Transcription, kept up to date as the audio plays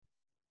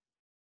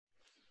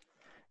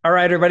All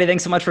right, everybody,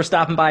 thanks so much for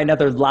stopping by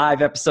another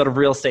live episode of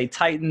Real Estate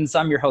Titans.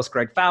 I'm your host,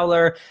 Greg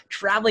Fowler,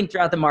 traveling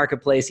throughout the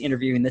marketplace,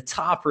 interviewing the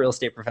top real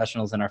estate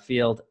professionals in our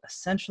field,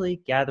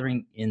 essentially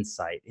gathering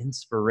insight,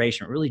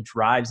 inspiration. It really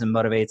drives and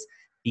motivates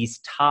these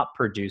top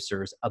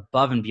producers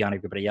above and beyond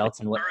everybody else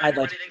and what I'd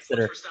like to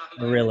consider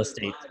a real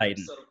estate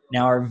titan.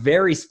 Now, our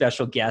very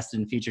special guest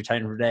and feature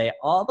titan for today,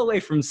 all the way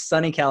from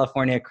sunny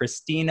California,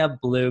 Christina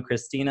Blue.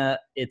 Christina,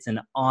 it's an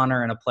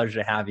honor and a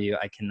pleasure to have you.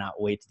 I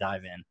cannot wait to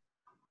dive in.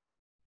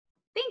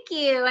 Thank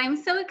you.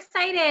 I'm so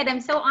excited.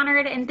 I'm so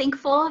honored and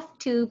thankful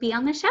to be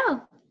on the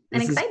show. I'm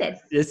excited.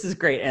 This is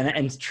great.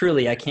 And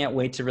truly, I can't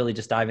wait to really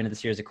just dive into the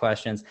series of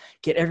questions,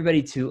 get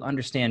everybody to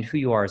understand who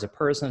you are as a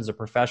person, as a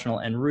professional,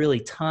 and really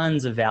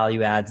tons of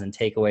value adds and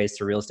takeaways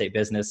to real estate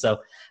business.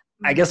 So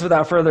I guess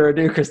without further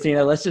ado,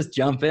 Christina, let's just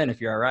jump in if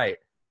you're all right.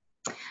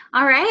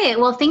 All right.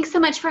 Well, thanks so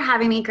much for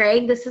having me,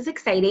 Greg. This is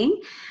exciting.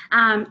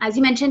 As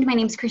you mentioned, my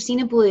name is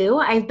Christina Blue.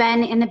 I've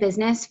been in the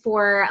business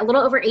for a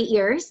little over 8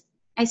 years.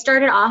 I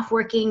started off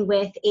working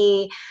with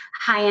a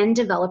high-end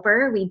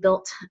developer. We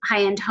built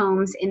high-end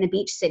homes in the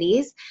beach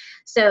cities.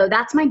 So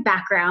that's my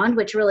background,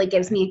 which really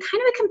gives me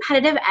kind of a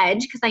competitive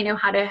edge because I know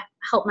how to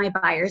help my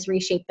buyers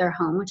reshape their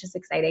home, which is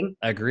exciting.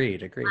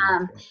 Agreed.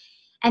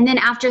 And then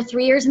after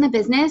 3 years in the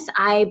business,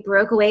 I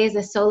broke away as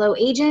a solo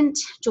agent,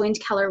 joined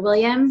Keller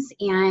Williams,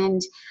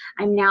 and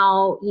I'm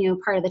now,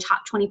 part of the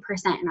top 20%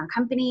 in our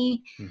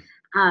company.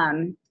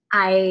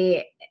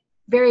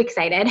 Very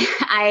excited.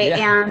 I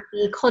am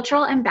the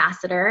cultural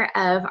ambassador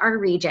of our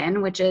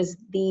region, which is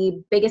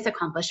the biggest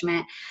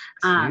accomplishment.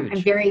 I'm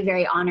very,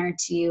 very honored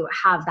to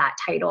have that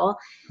title.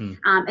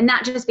 And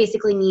that just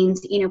basically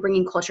means,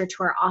 bringing culture to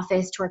our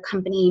office, to our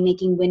company,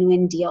 making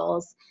win-win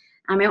deals.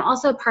 I'm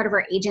also part of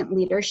our Agent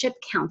Leadership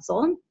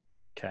Council.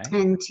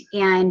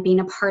 And being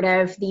a part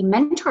of the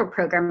mentor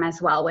program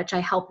as well, which I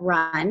help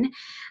run.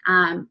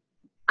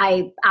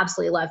 I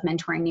absolutely love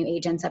mentoring new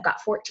agents. I've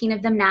got 14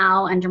 of them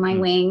now under my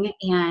wing,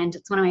 and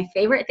it's one of my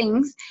favorite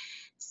things.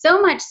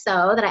 So much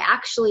so that I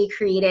actually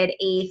created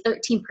a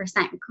 13%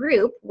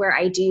 group where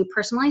I do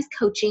personalized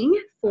coaching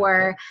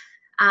for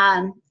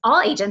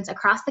all agents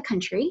across the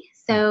country.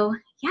 So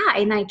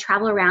and I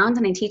travel around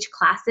and I teach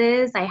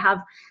classes. I have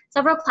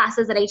several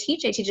classes that I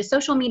teach. I teach a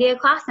social media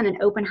class and an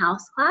open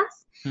house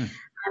class. And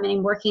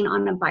I'm working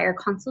on a buyer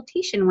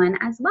consultation one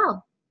as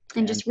well.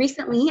 And just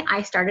recently,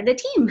 I started a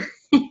team,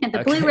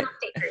 the Blue Real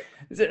Estate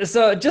Group.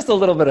 So just a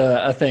little bit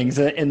of things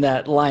in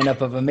that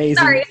lineup of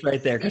amazing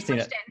right there,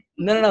 Christina.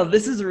 No.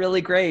 This is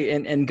really great.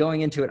 And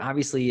going into it,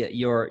 obviously,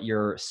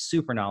 you're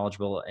super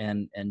knowledgeable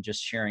and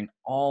just sharing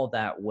all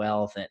that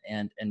wealth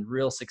and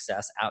real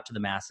success out to the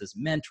masses,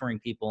 mentoring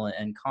people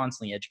and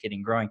constantly educating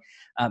and growing.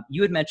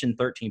 You had mentioned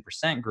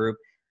 13% group.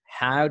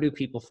 How do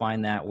people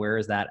find that? Where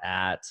is that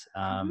at?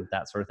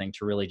 That sort of thing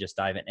to really just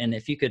dive in. And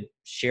if you could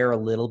share a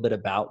little bit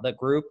about that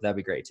group, that'd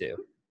be great too.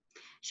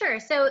 Sure.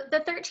 So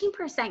the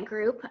 13%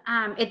 group,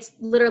 it's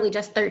literally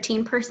just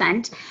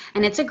 13%,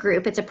 and it's a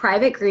group. It's a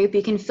private group.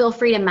 You can feel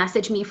free to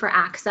message me for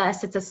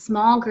access. It's a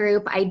small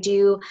group. I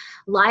do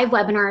live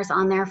webinars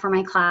on there for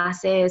my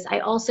classes. I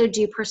also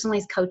do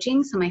personalized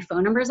coaching. So my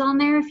phone number is on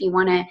there if you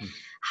want to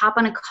hop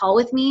on a call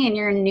with me and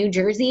you're in New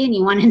Jersey and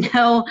you want to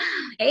know,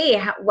 hey,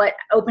 what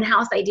open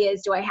house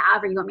ideas do I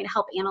have, or you want me to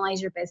help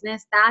analyze your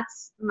business?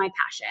 That's my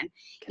passion.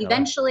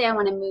 Eventually, I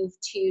want to move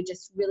to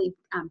just really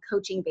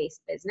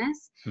coaching-based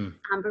business.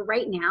 But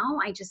right now,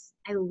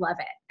 I love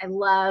it. I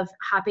love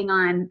hopping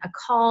on a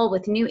call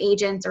with new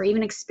agents or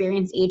even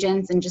experienced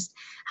agents and just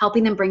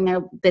helping them bring their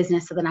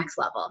business to the next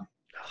level.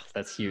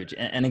 That's huge.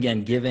 And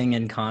again, giving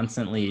and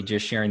constantly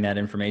just sharing that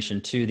information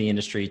to the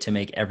industry to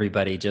make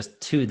everybody just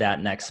to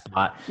that next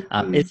spot.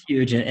 It's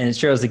huge. And it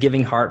shows a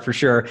giving heart for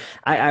sure.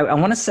 I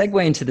want to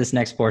segue into this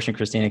next portion,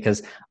 Christina,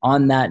 because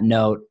on that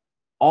note,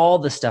 all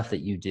the stuff that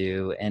you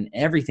do and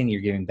everything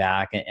you're giving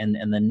back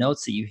and the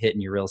notes that you hit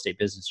in your real estate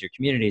business, your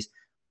communities,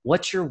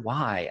 what's your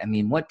why? I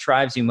mean, what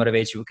drives you,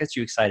 motivates you, what gets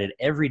you excited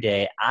every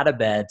day out of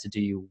bed to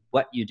do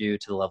what you do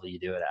to the level you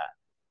do it at?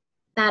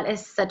 That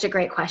is such a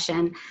great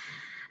question.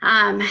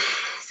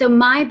 So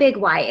my big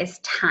why is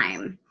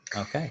time.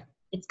 Okay.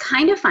 It's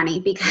kind of funny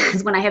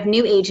because when I have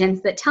new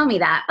agents that tell me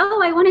that,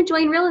 oh, I want to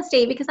join real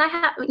estate because I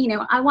have,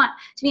 I want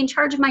to be in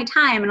charge of my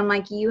time. And I'm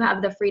like, you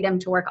have the freedom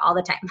to work all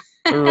the time.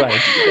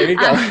 Right. There you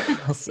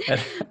go.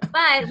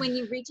 But when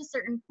you reach a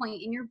certain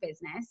point in your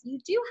business, you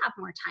do have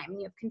more time.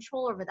 You have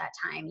control over that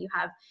time. You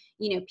have,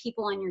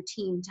 people on your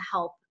team to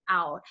help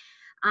out.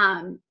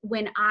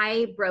 When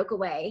I broke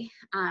away,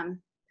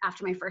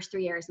 after my first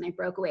 3 years and I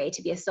broke away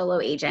to be a solo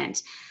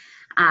agent,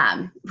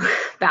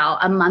 about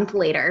a month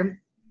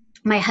later,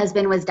 my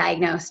husband was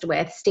diagnosed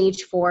with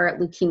stage 4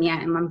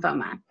 leukemia and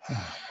lymphoma.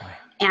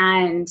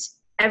 And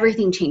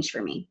everything changed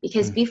for me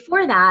because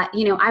before that,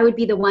 I would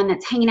be the one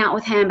that's hanging out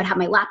with him, but have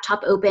my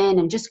laptop open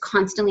and just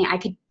constantly, I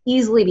could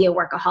easily be a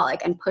workaholic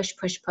and push.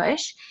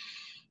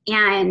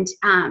 And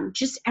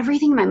just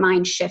everything in my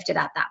mind shifted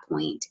at that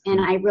point.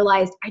 And I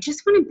realized I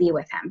just want to be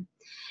with him.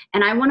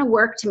 and I want to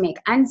work to make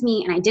ends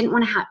meet. And I didn't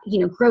want to have,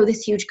 grow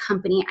this huge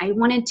company. I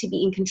wanted to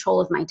be in control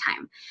of my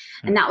time.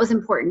 And that was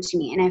important to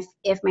me. And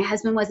if my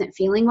husband wasn't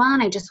feeling well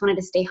and I just wanted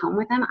to stay home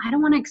with him, I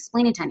don't want to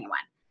explain it to anyone.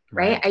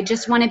 Right. I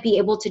just want to be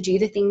able to do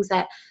the things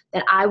that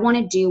I want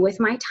to do with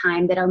my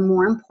time that are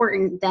more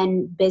important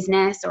than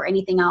business or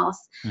anything else.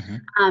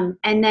 And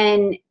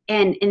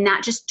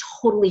that just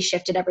totally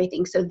shifted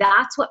everything. So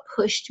that's what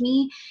pushed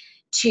me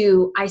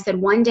to, I said,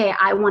 one day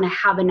I want to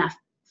have enough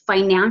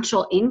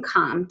financial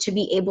income to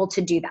be able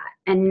to do that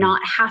and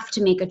not have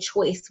to make a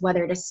choice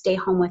whether to stay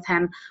home with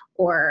him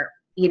or,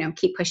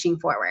 keep pushing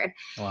forward.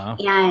 Wow.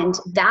 And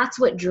that's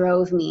what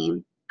drove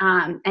me.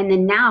 And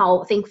then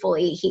now,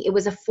 thankfully, it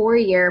was a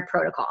 4-year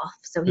protocol.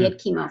 So he had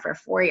chemo for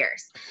 4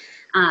 years.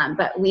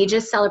 But we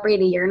just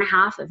celebrated 1.5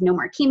 years of no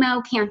more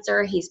chemo,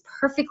 cancer. He's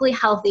perfectly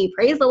healthy.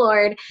 Praise the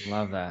Lord.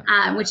 Love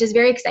that. Which is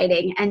very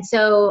exciting. And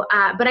so,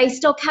 but I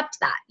still kept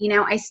that,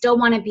 I still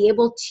want to be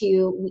able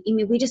to,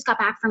 we just got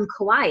back from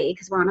Kauai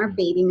because we're on our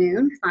baby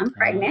moon. So I'm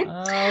pregnant.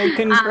 Oh,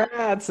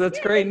 congrats.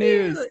 That's great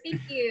news.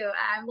 Thank you.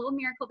 Little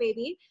miracle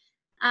baby.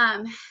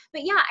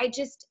 But yeah,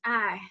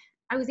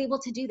 I was able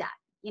to do that.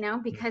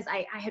 Because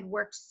I had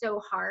worked so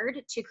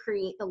hard to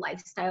create the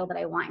lifestyle that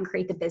I want and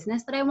create the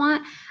business that I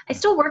want. I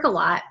still work a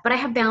lot, but I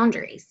have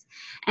boundaries.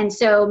 And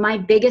so my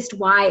biggest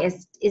why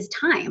is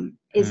time,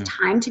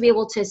 time to be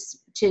able to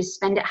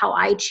spend it how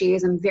I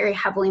choose. I'm very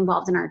heavily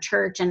involved in our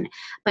church and a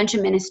bunch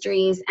of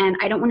ministries, and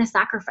I don't want to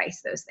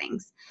sacrifice those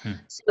things.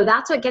 So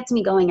that's what gets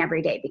me going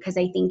every day, because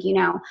I think,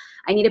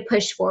 I need to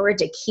push forward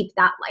to keep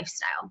that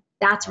lifestyle.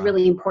 That's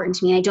really important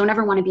to me. I don't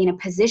ever want to be in a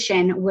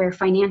position where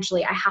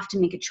financially I have to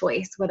make a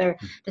choice whether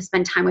to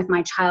spend time with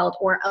my child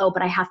or,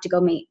 but I have to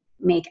go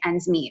make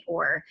ends meet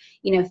or,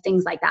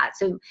 things like that.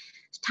 So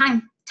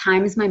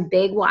time is my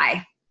big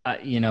why.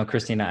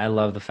 Christina, I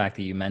love the fact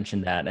that you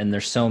mentioned that. And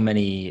there's so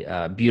many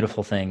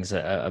beautiful things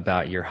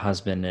about your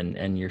husband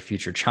and your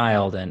future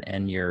child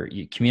and your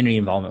community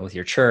involvement with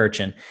your church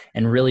and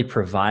really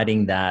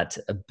providing that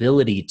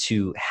ability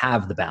to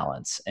have the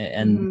balance.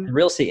 And the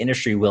real estate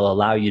industry will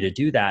allow you to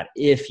do that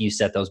if you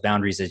set those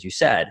boundaries, as you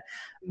said.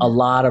 A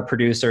lot of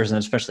producers, and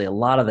especially a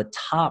lot of the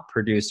top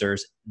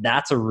producers,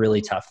 that's a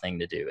really tough thing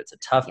to do. It's a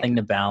tough thing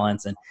to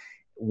balance. And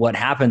what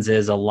happens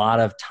is a lot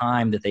of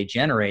time that they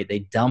generate, they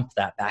dump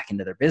that back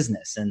into their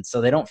business. And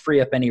so they don't free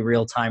up any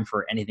real time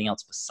for anything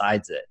else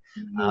besides it.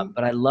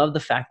 But I love the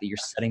fact that you're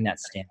setting that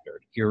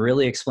standard. You're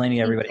really explaining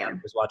to everybody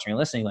who's watching or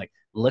listening, like,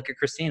 look at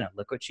Christina,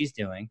 look what she's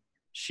doing.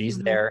 She's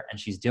there and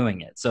she's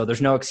doing it. So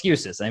there's no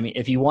excuses. I mean,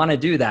 if you want to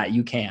do that,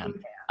 you can.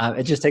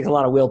 It just takes a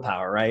lot of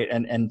willpower, right?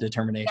 And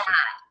determination.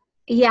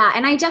 Yeah.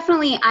 And I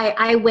definitely,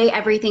 I weigh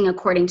everything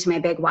according to my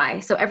big why.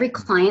 So every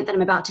client that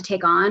I'm about to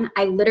take on,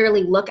 I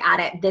literally look at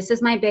it. This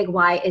is my big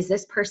why. Is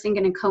this person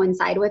going to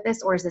coincide with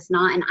this or is this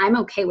not? And I'm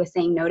okay with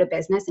saying no to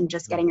business and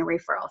just getting a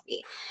referral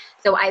fee.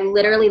 So I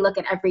literally look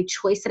at every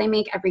choice that I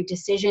make, every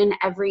decision,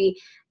 every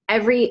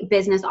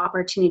business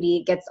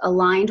opportunity gets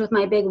aligned with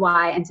my big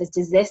why and says,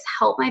 does this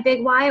help my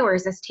big why or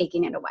is this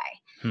taking it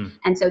away?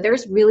 And so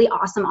there's really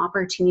awesome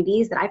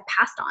opportunities that I've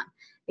passed on.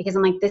 Because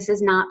I'm like, this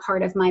is not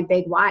part of my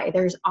big why.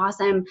 There's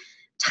awesome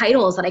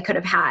titles that I could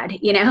have had,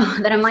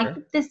 that I'm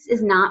like, this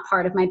is not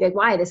part of my big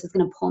why. This is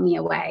going to pull me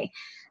away.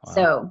 Wow.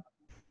 So.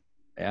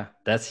 Yeah,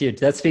 that's huge.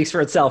 That speaks for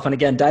itself. And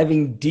again,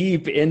 diving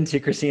deep into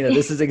Christina,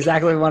 this is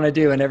exactly what we want to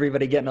do, and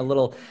everybody getting a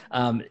little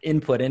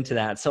input into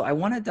that. So I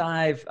want to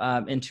dive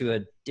into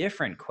a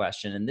different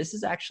question. And this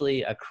is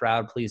actually a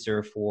crowd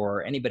pleaser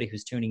for anybody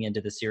who's tuning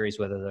into the series,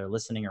 whether they're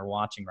listening or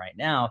watching right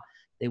now.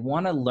 They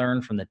want to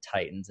learn from the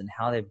Titans and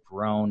how they've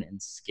grown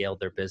and scaled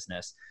their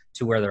business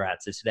to where they're at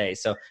today.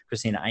 So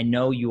Christina, I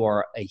know you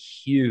are a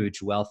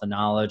huge wealth of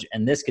knowledge,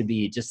 and this could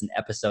be just an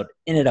episode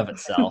in and of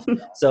itself.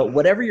 So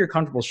whatever you're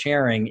comfortable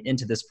sharing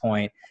into this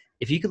point,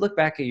 if you could look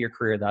back at your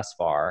career thus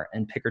far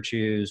and pick or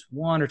choose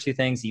one or two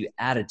things you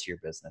added to your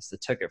business that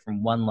took it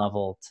from one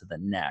level to the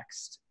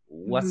next,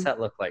 what's that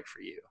look like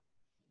for you?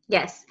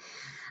 Yes.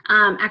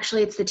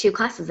 Actually, it's the two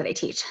classes that I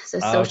teach. So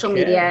social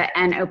media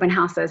and open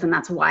houses. And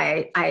that's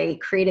why I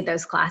created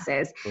those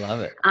classes.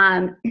 Love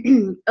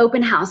it.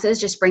 Open houses,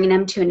 just bringing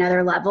them to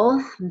another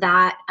level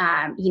that,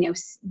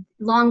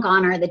 long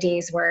gone are the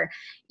days where,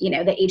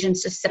 the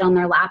agents just sit on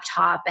their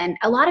laptop, and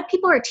a lot of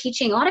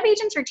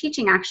agents are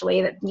teaching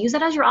actually that use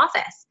it as your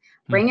office.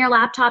 Bring your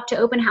laptop to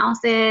open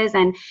houses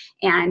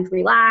and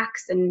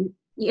relax and,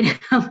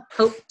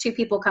 hope 2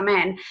 people come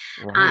in.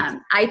 Right.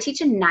 I teach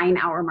a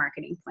 9-hour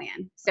marketing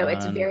plan. So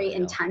it's very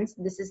intense.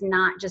 This is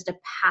not just a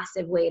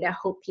passive way to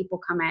hope people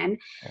come in.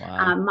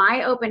 Wow.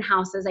 My open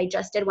houses, I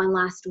just did one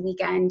last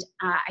weekend.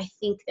 I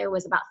think there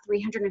was about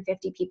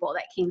 350 people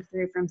that came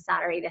through from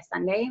Saturday to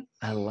Sunday.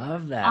 I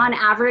love that. On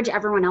average,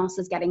 everyone else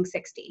is getting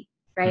 60,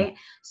 right?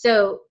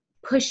 So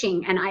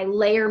pushing, and I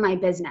layer my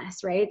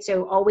business, right?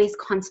 So always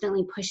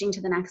constantly pushing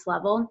to the next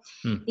level.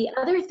 The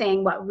other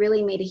thing, what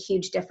really made a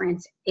huge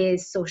difference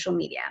is social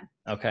media.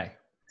 Okay.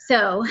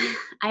 So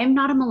I am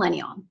not a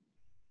millennial,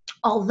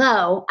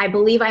 although I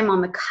believe I'm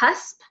on the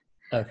cusp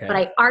Okay. But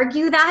I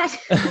argue that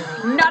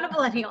I'm not a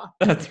millennial.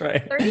 That's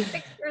right.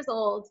 36 years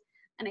old.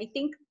 And I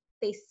think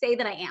they say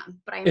that I am,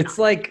 but I'm it's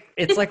not.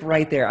 It's like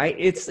right there. I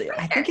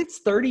think it's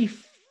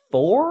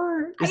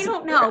 34. I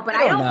don't know, but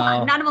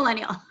I'm not a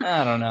millennial.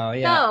 I don't know.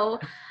 Yeah. So,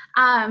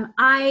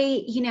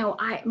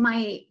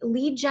 my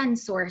lead gen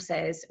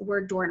sources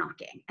were door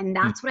knocking, and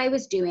that's what I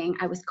was doing.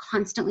 I was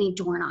constantly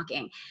door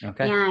knocking.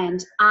 Okay.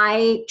 And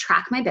I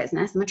track my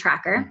business. I'm a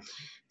tracker.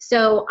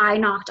 So I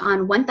knocked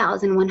on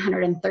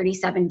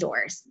 1,137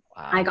 doors.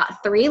 Wow. I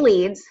got 3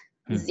 leads,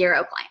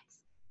 0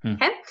 clients.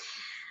 Okay.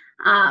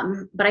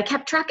 But I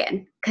kept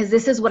trucking because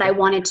this is what I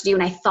wanted to do.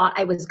 And I thought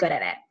I was good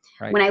at it.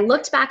 Right. When I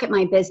looked back at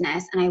my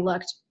business and I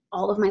looked,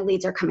 all of my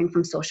leads are coming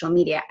from social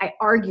media. I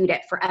argued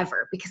it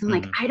forever because I'm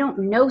like, I don't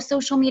know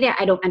social media.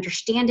 I don't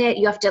understand it.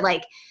 You have to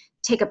like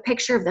take a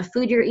picture of the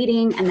food you're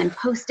eating and then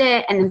post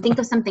it and then think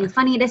of something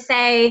funny to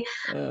say.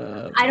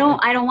 I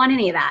don't want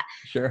any of that.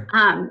 Sure.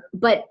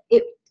 But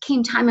it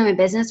came time in my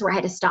business where I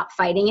had to stop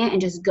fighting it and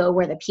just go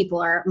where the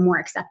people are more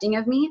accepting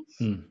of me.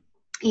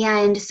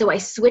 And so I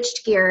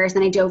switched gears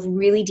and I dove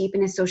really deep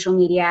into social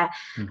media.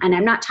 And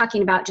I'm not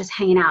talking about just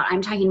hanging out.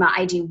 I'm talking about,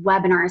 I do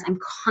webinars. I'm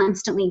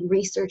constantly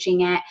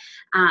researching it.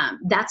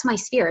 That's my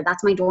sphere.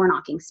 That's my door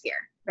knocking sphere.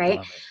 Right.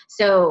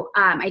 So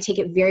I take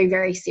it very,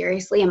 very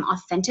seriously. I'm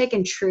authentic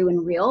and true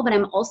and real, but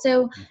I'm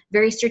also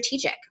very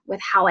strategic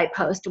with how I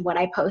post, what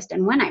I post,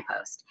 and when I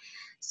post.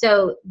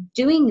 So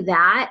doing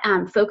that,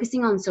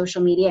 focusing on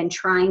social media and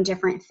trying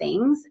different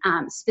things,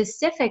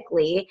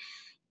 specifically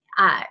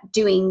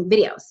doing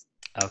videos.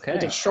 Okay. I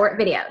did short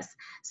videos.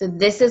 So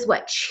this is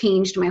what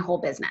changed my whole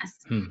business.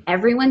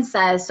 Everyone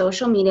says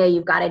social media,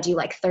 you've got to do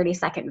like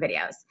 30-second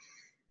videos.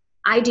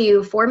 I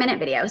do 4-minute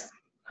videos.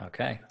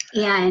 Okay.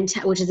 And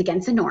which is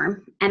against the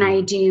norm. And I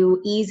do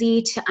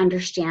easy to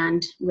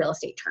understand real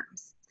estate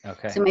terms.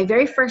 Okay. So my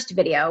very first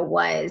video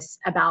was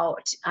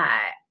about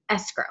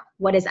escrow.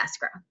 What is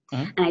escrow?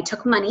 And I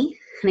took money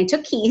and I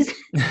took keys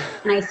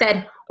and I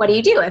said, what do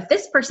you do? If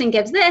this person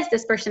gives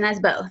this person has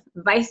both,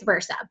 vice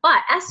versa.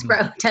 But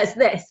escrow does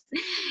this.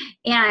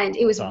 And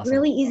it was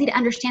really easy to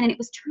understand. And it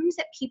was terms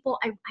that people,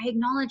 I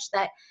acknowledge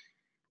that,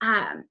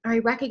 or I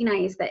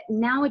recognize that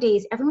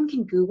nowadays everyone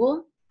can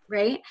Google,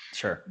 right?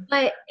 Sure.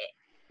 But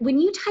when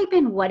you type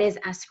in what is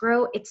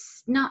escrow,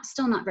 it's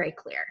still not very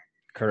clear.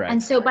 Correct.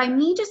 And so by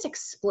me just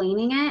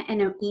explaining it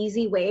in an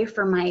easy way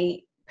for my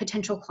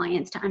potential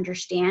clients to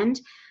understand,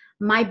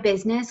 my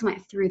business went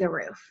through the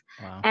roof.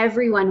 Wow.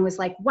 Everyone was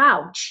like,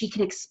 wow, she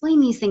can explain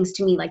these things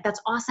to me. Like,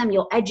 that's awesome.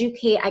 You'll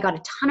educate. I got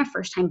a ton of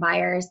first-time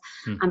buyers,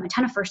 a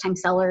ton of first-time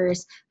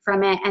sellers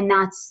from it. And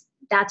that's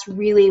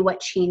really what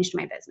changed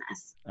my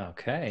business.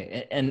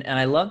 Okay. And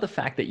I love the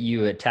fact that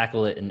you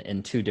tackle it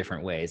in 2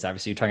 different ways.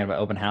 Obviously you're talking about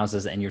open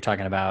houses and you're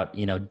talking about,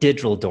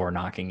 digital door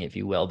knocking, if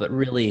you will, but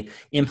really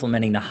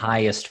implementing the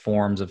highest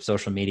forms of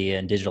social media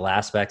and digital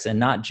aspects, and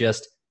not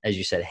just, as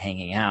you said,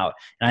 hanging out.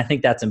 And I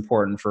think that's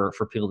important for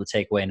people to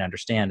take away and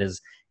understand is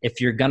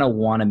if you're going to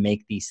want to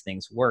make these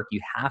things work,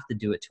 you have to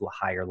do it to a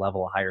higher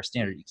level, a higher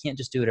standard. You can't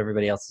just do what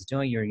everybody else is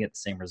doing. You're going to get the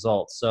same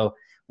results. So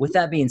with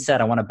that being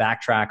said, I want to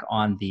backtrack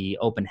on the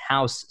open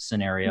house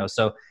scenario.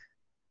 So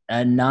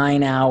a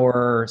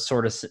 9-hour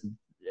sort of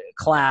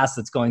class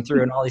that's going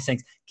through and all these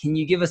things. Can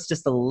you give us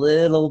just a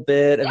little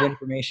bit of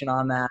information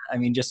on that? I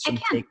mean, just some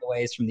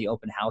takeaways from the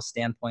open house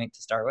standpoint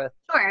to start with.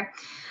 Sure.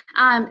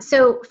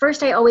 So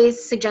first, I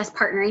always suggest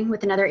partnering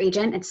with another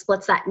agent. It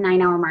splits that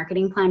 9-hour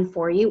marketing plan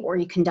for you, or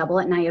you can double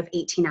it. Now you have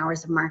 18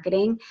 hours of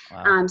marketing.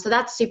 Wow. So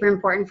that's super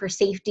important for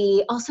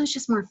safety. Also, it's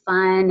just more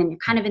fun and you're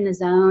kind of in the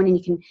zone and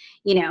you can,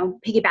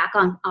 piggyback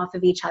off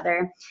of each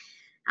other.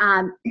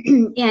 And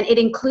it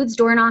includes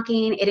door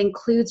knocking. It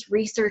includes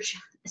research,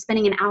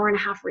 spending an hour and a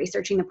half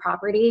researching the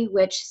property,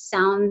 which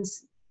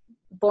sounds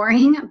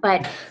boring,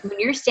 but when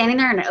you're standing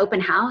there in an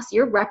open house,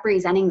 you're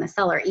representing the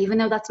seller. Even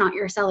though that's not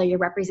your seller, you're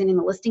representing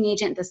the listing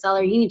agent, the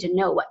seller. You need to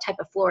know what type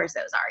of floors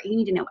those are. You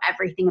need to know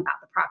everything about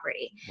the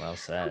property. Well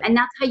said. And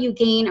that's how you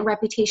gain a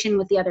reputation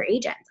with the other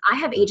agents. I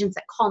have agents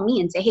that call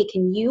me and say, hey,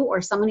 can you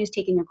or someone who's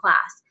taking your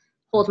class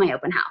hold my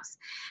open house?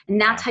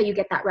 And that's how you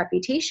get that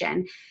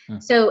reputation.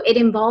 So it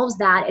involves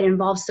that. It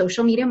involves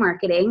social media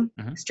marketing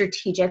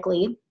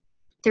strategically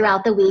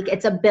throughout the week.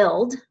 It's a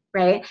build,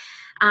 right?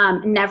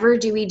 Never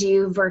do we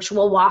do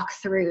virtual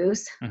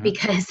walkthroughs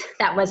because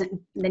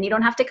then you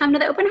don't have to come to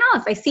the open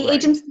house. I see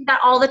agents do that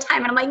all the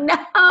time and I'm like, no,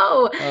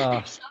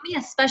 show me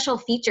a special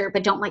feature,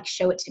 but don't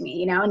show it to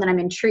me, and then I'm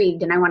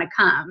intrigued and I want to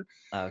come.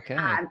 Okay.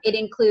 It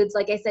includes,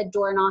 like I said,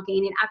 door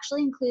knocking. It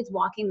actually includes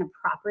walking the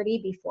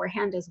property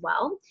beforehand as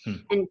well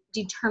and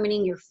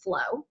determining your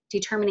flow,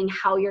 determining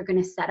how you're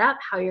going to set up,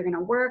 how you're going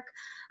to work.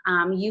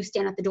 You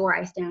stand at the door,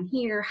 I stand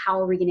here. How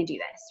are we going to do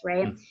this?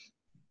 Right.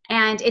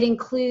 And it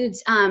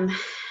includes, all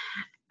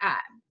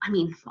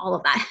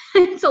of that.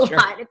 It's a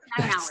lot. It's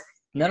 9 hours.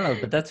 No,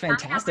 but that's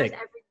fantastic. 9 hours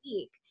every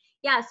week.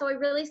 Yeah. So I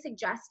really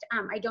suggest,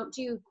 I don't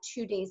do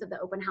 2 days of the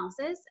open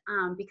houses,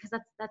 because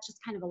that's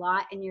just kind of a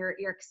lot. And your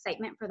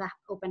excitement for the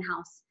open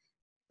house,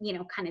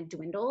 kind of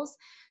dwindles.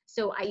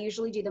 So I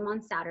usually do them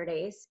on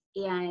Saturdays,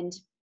 and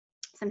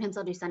Sometimes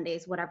I'll do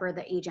Sundays, whatever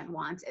the agent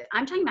wants.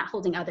 I'm talking about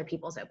holding other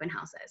people's open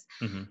houses.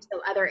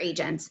 So other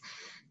agents.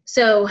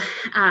 So,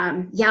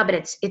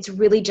 but it's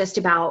really just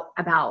about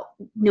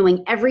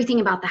knowing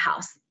everything about the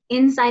house,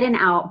 inside and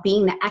out,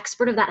 being the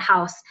expert of that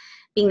house,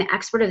 being the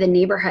expert of the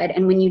neighborhood.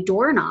 And when you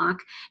door knock,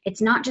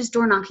 it's not just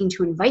door knocking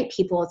to invite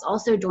people, it's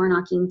also door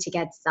knocking to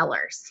get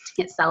sellers,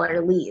 to get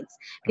seller leads.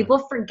 People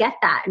forget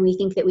that, and we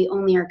think that we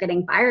only are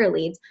getting buyer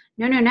leads.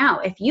 No.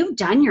 If you've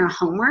done your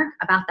homework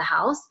about the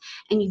house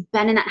and you've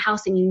been in that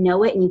house and you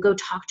know it, and you go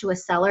talk to a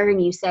seller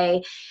and you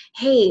say,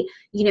 hey,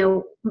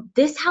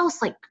 this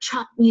house, like,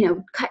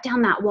 cut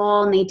down that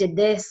wall and they did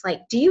this,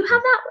 like, do you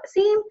have that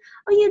same?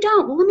 Oh, you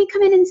don't? Well, let me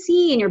come in and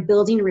see. And you're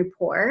building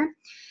rapport.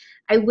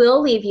 I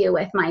will leave you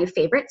with my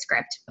favorite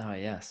script. Oh,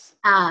 yes.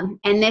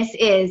 And this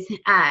is,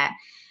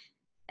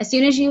 as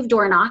soon as you've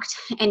door knocked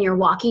and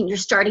you're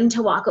starting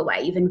to walk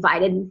away, you've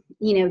invited,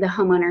 the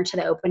homeowner to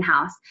the open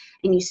house,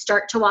 and you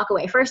start to walk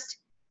away. First,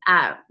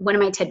 one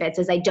of my tidbits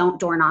is I don't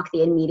door knock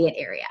the immediate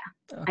area.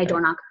 Okay. I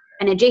door knock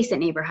an adjacent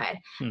neighborhood,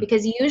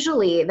 because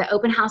usually the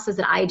open houses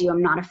that I do,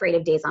 I'm not afraid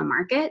of days on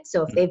market.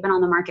 So if they've been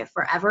on the market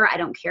forever, I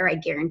don't care. I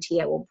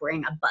guarantee I will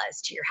bring a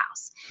buzz to your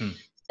house.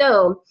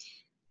 So,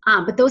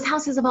 but those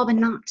houses have all been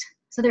knocked.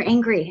 So they're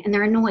angry and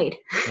they're annoyed.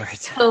 Right.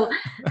 So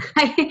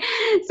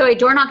I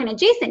door knock an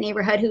adjacent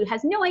neighborhood who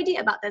has no idea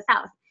about this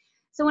house.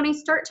 So when I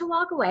start to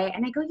walk away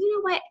and I go, you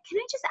know what, can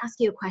I just ask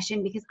you a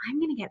question? Because I'm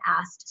going to get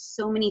asked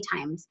so many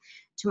times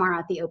tomorrow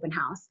at the open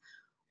house.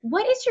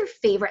 What is your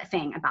favorite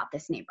thing about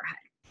this neighborhood?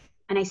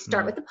 And I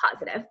start with the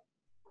positive,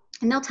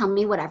 and they'll tell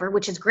me whatever,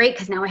 which is great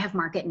because now I have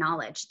market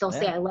knowledge. They'll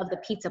say, I love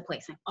the pizza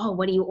place. Like, oh,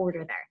 what do you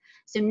order there?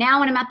 So now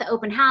when I'm at the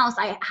open house,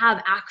 I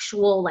have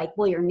actual, like,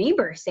 well, your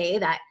neighbors say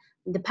that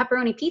the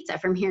pepperoni pizza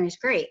from here is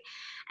great.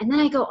 And then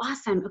I go,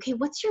 awesome. Okay,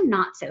 what's your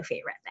not so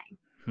favorite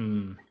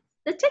thing?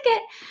 The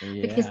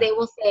ticket. Because they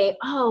will say,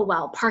 oh,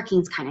 well,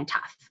 parking's kind of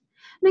tough.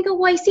 And I go,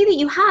 well, I see that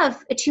you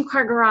have a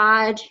 2-car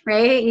garage,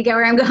 right? You get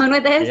where I'm going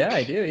with this? Yeah,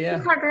 I do, yeah.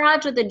 2-car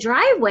garage with a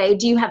driveway.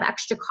 Do you have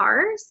extra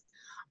cars?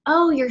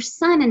 Oh, your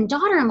son and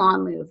daughter-in-law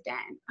moved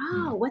in.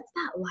 Oh, what's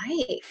that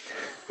like?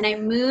 And I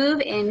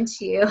move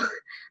into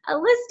a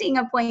listing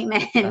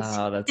appointment.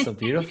 Oh, that's so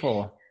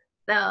beautiful.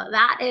 So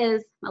that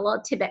is a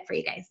little tidbit for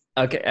you guys.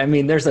 Okay. I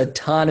mean, there's a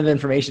ton of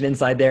information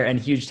inside there and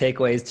huge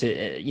takeaways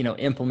to,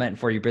 implement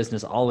for your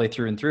business all the way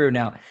through and through.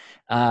 Now,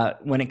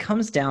 when it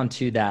comes down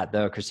to that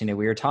though, Christina,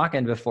 we were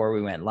talking before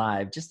we went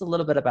live, just a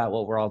little bit about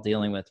what we're all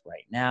dealing with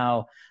right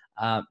now.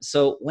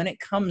 So when it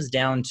comes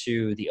down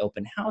to the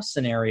open house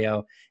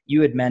scenario,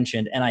 you had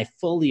mentioned, and I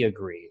fully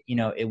agree,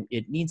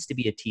 it needs to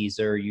be a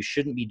teaser. You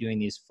shouldn't be doing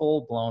these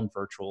full blown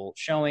virtual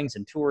showings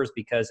and tours,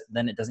 because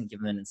then it doesn't give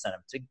them an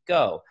incentive to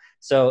go.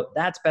 So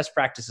that's best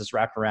practices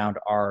wrapped around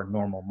our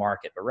normal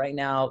market. But right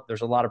now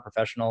there's a lot of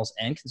professionals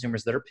and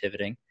consumers that are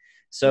pivoting.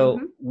 So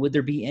would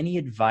there be any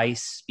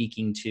advice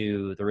speaking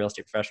to the real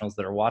estate professionals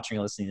that are watching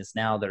or listening to this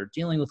now that are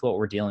dealing with what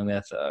we're dealing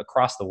with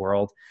across the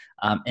world,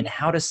 and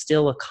how to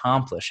still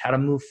accomplish, how to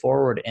move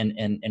forward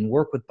and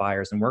work with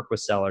buyers and work with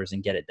sellers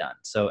and get it done?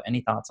 So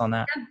any thoughts on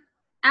that? Yeah,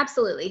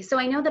 absolutely. So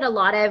I know that a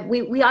lot of,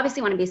 we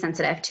obviously want to be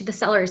sensitive to the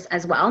sellers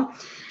as well.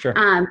 Sure.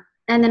 And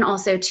then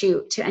also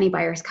to any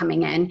buyers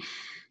coming in.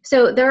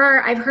 So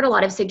I've heard a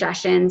lot of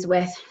suggestions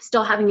with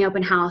still having the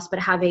open house, but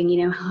having,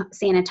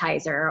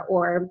 sanitizer,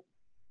 or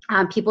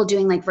people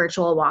doing like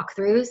virtual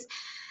walkthroughs.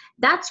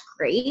 That's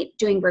great,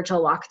 doing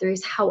virtual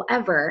walkthroughs.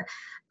 However,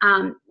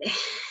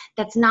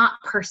 that's not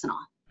personal.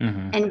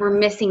 And we're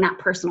missing that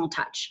personal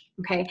touch.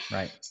 Okay.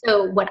 Right.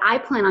 So what I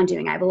plan on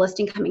doing, I have a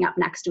listing coming up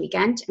next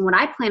weekend. And what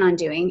I plan on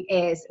doing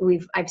is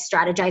I've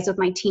strategized with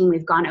my team.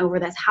 We've gone over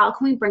this. How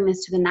can we bring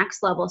this to the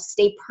next level?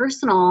 Stay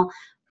personal,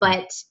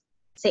 but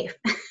safe.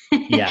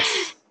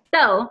 Yes.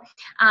 So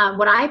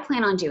what I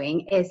plan on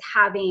doing is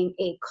having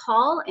a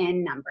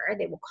call-in number.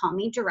 They will call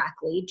me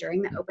directly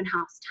during the open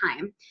house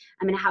time.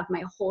 I'm going to have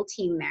my whole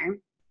team there.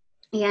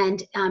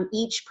 And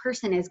each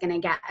person is going to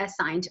get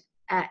assigned,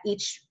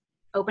 each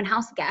open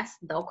house guest,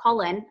 they'll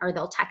call in or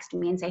they'll text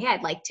me and say, hey,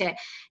 I'd like to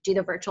do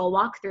the virtual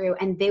walkthrough.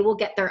 And they will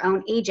get their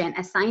own agent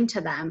assigned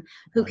to them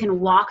who can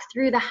walk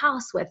through the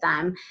house with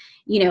them,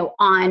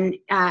 on,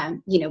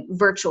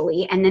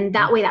 virtually. And then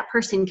that way that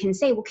person can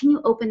say, well, can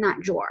you open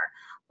that drawer?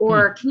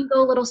 Or can you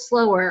go a little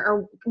slower,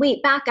 or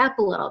wait, back up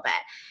a little bit.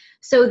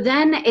 So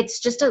then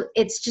it's just a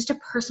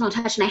personal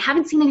touch. And I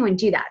haven't seen anyone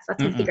do that. So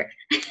that's my secret.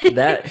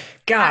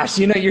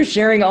 You're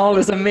sharing all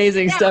this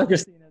amazing stuff,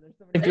 Christina. There's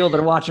so many people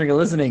that are watching or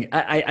listening.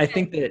 I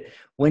think that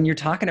when you're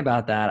talking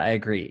about that, I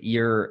agree.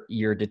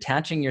 You're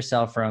detaching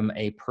yourself from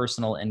a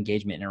personal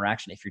engagement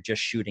interaction if you're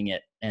just shooting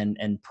it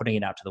and putting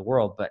it out to the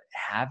world. But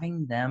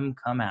having them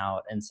come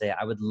out and say,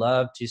 I would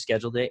love to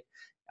schedule it.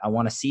 I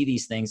want to see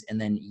these things.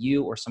 And then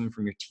you or someone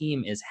from your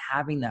team is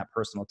having that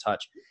personal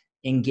touch,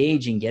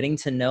 engaging, getting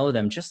to know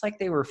them just like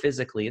they were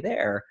physically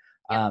there.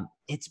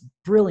 It's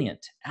brilliant.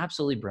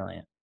 Absolutely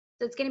brilliant.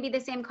 So it's going to be the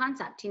same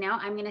concept.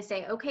 I'm going to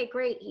say, okay,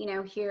 great.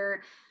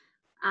 Here,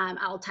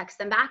 I'll text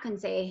them back and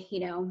say,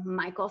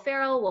 Michael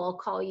Farrell will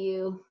call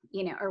you,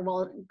 or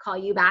we'll call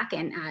you back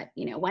and at,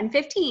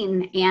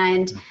 1:15,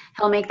 and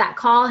he'll make that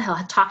call. He'll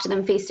talk to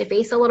them face to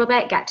face a little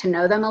bit, get to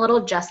know them a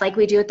little, just like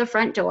we do at the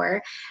front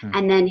door.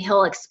 And then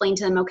he'll explain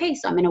to them, okay,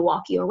 so I'm going to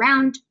walk you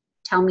around.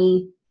 Tell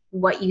me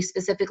what you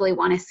specifically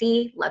want to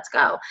see. Let's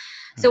go.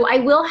 So I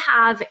will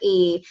have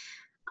a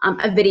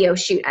video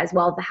shoot as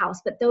well of the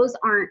house, but those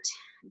aren't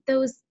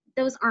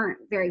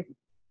very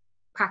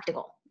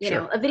practical.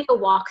 A video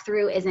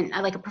walkthrough isn't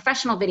like a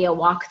professional video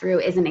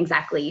walkthrough isn't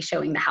exactly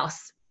showing the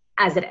house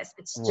as it is.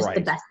 It's just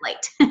the best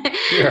light.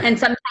 And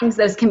sometimes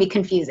those can be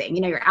confusing.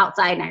 You're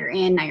outside, now you're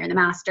in, now you're in the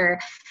master.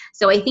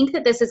 So I think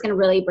that this is going to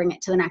really bring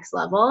it to the next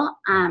level.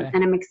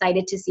 And I'm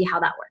excited to see how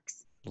that works.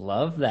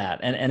 Love that.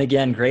 And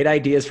again, great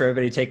ideas for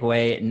everybody to take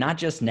away, not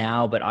just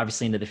now, but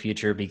obviously into the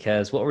future,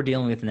 because what we're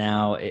dealing with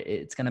now,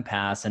 it's going to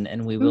pass,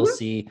 and we will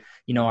see,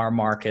 our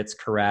markets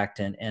correct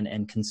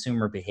and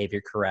consumer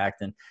behavior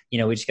correct. And,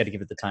 we just got to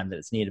give it the time that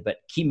it's needed, but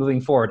keep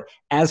moving forward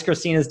as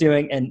Christina's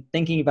doing and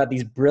thinking about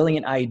these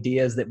brilliant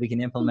ideas that we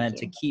can implement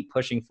to keep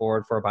pushing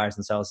forward for our buyers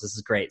and sellers. This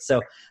is great. So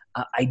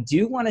I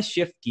do want to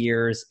shift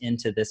gears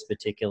into this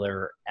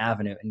particular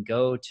avenue and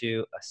go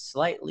to a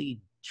slightly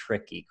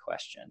tricky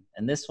question.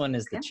 And this one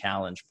is the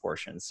challenge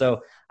portion. So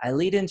I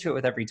lead into it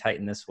with every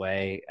Titan this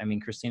way. I mean,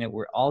 Christina,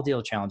 we're all deal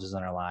with challenges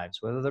in our lives,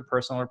 whether they're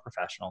personal or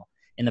professional,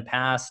 in the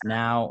past,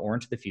 now, or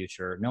into the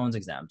future. No one's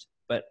exempt.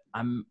 But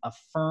I'm a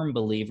firm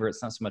believer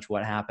it's not so much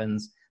what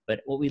happens,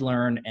 but what we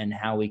learn and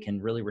how we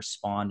can really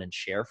respond and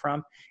share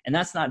from. And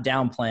that's not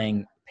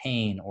downplaying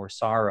pain or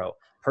sorrow,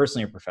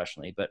 personally or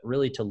professionally, but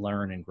really to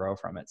learn and grow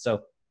from it.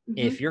 So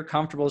if you're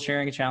comfortable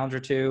sharing a challenge or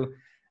two,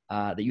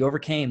 that you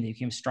overcame, that you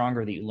became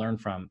stronger, that you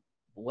learned from,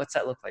 what's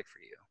that look like for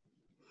you?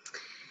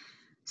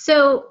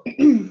 So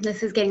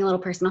this is getting a little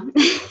personal.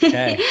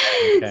 Okay.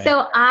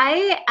 So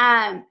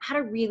I had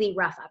a really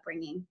rough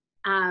upbringing.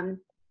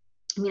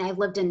 I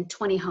lived in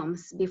 20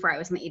 homes before I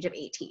was in the age of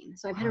 18.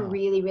 So I've had a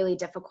really, really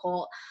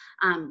difficult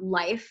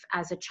life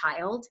as a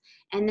child.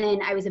 And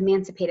then I was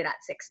emancipated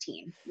at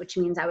 16, which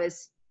means I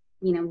was,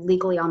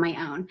 legally on my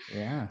own.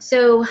 Yeah.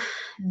 So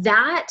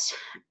that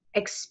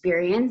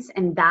experience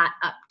and that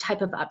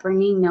type of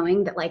upbringing,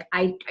 knowing that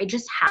I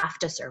just have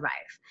to survive.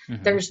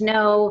 There's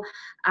no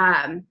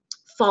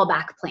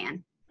fallback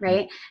plan,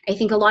 right? I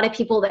think a lot of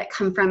people that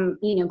come from,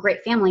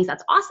 great families,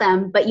 that's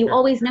awesome, but you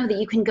always know that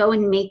you can go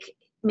and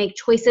make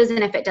choices.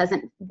 And if it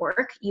doesn't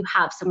work, you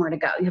have somewhere to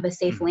go. You have a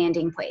safe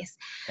landing place.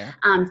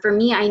 For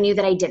me, I knew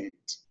that I didn't.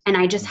 And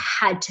I just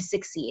had to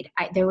succeed.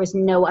 There was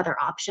no other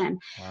option.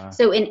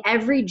 So in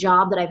every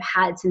job that I've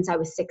had since I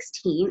was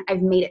 16,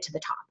 I've made it to the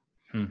top.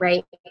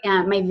 Right.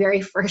 My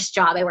very first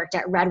job, I worked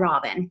at Red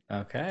Robin.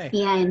 Okay.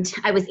 And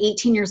I was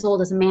 18 years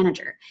old as a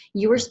manager.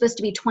 You were supposed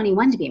to be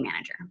 21 to be a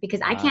manager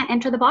because I can't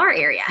enter the bar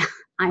area.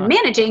 I'm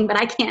managing, but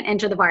I can't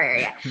enter the bar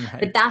area.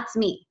 But that's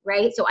me.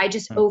 Right. So I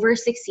just over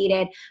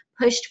succeeded,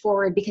 pushed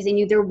forward because I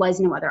knew there was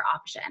no other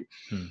option.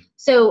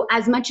 So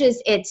as much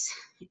as it's,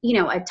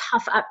 a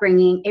tough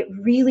upbringing, it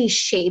really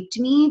shaped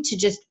me to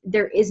just,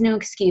 there is no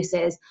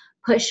excuses.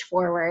 Push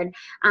forward.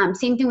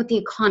 Same thing with the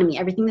economy,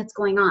 everything that's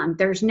going on.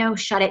 There's no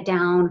shut it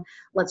down.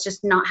 Let's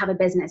just not have a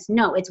business.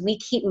 No, it's we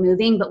keep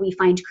moving, but we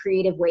find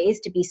creative ways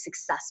to be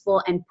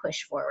successful and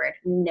push forward.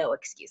 No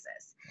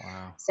excuses.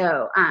 Wow.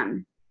 So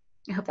I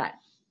hope that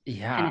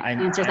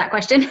answers that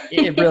question.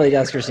 It really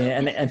does, Christina.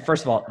 And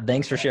first of all,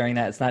 thanks for sharing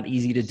that. It's not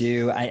easy to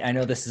do. I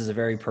know this is a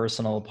very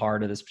personal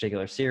part of this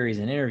particular series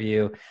and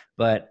interview,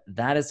 but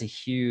that is a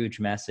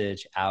huge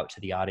message out to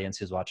the audience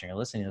who's watching or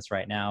listening to this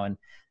right now. And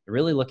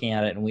really looking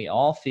at it, and we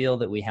all feel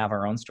that we have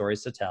our own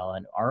stories to tell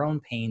and our own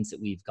pains that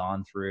we've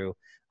gone through,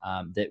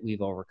 that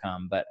we've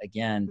overcome. But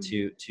again,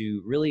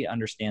 to really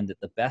understand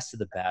that the best of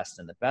the best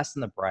and the best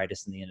and the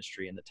brightest in the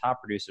industry and the top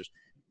producers,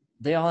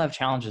 they all have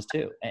challenges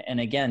too. And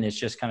again, it's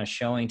just kind of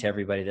showing to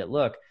everybody that,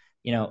 look,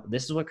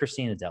 this is what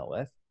Christina dealt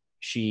with.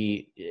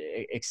 She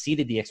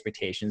exceeded the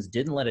expectations,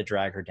 didn't let it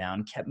drag her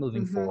down, kept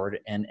moving forward,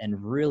 and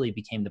really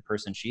became the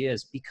person she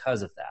is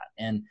because of that.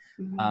 And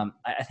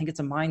I think it's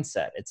a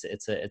mindset.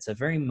 It's a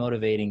very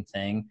motivating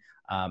thing.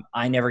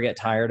 I never get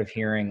tired of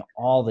hearing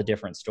all the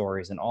different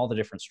stories and all the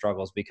different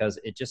struggles because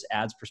it just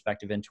adds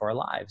perspective into our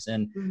lives.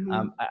 And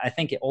I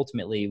think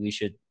ultimately we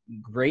should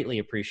greatly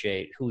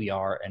appreciate who we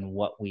are and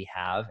what we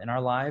have in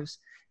our lives,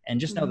 and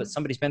just know that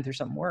somebody's been through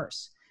something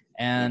worse.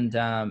 And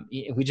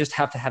we just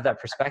have to have that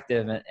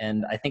perspective.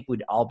 And I think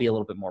we'd all be a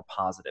little bit more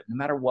positive, no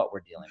matter what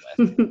we're dealing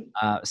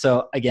with.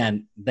 So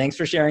again, thanks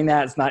for sharing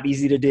that. It's not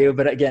easy to do,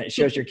 but again, it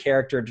shows your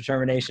character,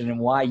 determination, and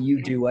why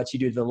you do what you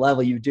do to the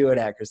level you do it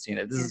at,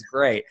 Christina. This is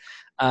great.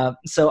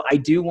 So I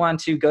do want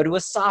to go to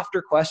a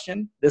softer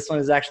question. This one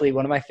is actually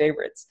one of my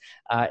favorites.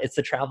 It's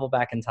the travel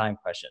back in time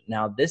question.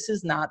 Now, this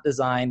is not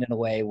designed in a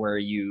way where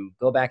you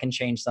go back and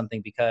change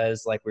something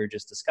because, like we were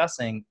just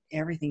discussing,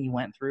 everything you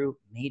went through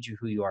made you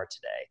who you are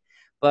today.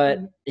 But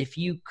if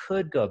you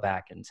could go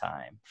back in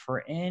time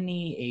for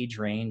any age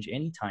range,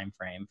 any time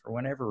frame, for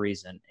whatever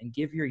reason, and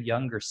give your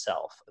younger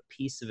self a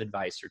piece of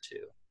advice or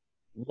two,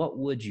 what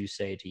would you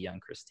say to young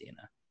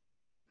Christina?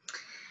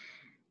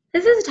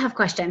 This is a tough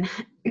question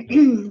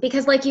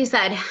because like you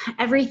said,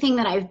 everything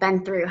that I've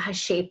been through has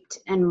shaped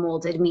and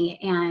molded me.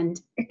 And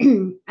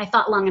I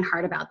thought long and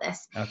hard about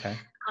this. Okay.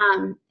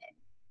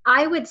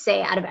 I would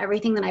say out of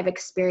everything that I've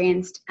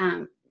experienced,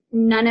 everything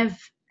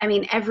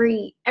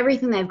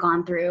that I've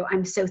gone through,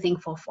 I'm so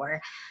thankful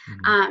for.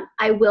 Mm-hmm.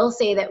 I will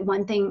say that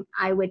one thing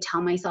I would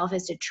tell myself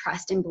is to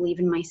trust and believe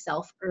in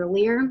myself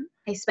earlier.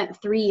 I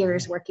spent 3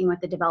 years working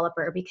with a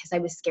developer because I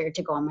was scared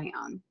to go on my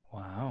own.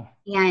 Wow.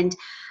 And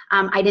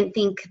I didn't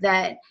think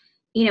that,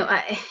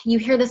 you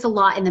hear this a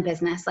lot in the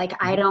business. Like,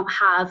 I don't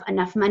have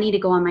enough money to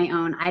go on my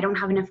own. I don't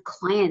have enough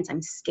clients.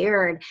 I'm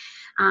scared.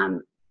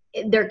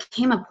 There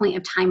came a point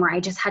of time where I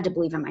just had to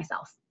believe in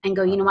myself and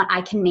go, you know what,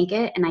 I can make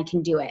it and I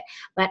can do it.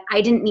 But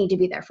I didn't need to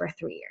be there for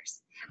 3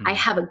 years. I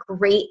have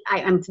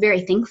I'm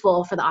very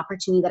thankful for the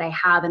opportunity that I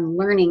have in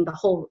learning the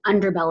whole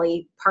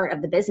underbelly part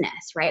of the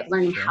business, right?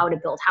 Learning how to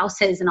build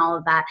houses and all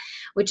of that,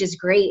 which is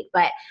great.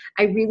 But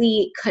I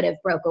really could have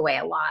broke away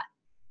a lot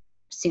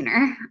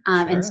sooner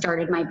and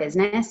started my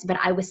business, but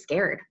I was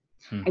scared.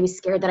 I was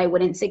scared that I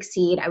wouldn't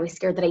succeed. I was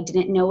scared that I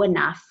didn't know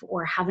enough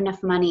or have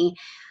enough money.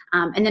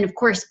 And then, of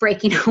course,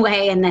 breaking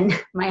away and then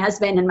my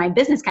husband and my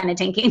business kind of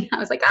tanking. I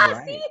was like,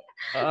 see?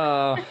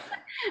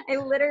 I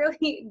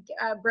literally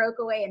broke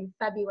away in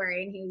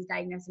February and he was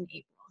diagnosed in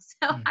April.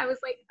 So I was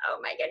like, oh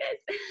my goodness.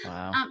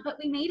 Wow. But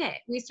we made it.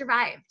 We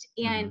survived.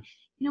 And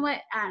you know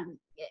what?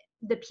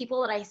 The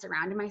people that I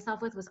surrounded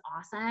myself with was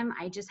awesome.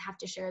 I just have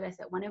to share this,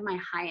 that one of my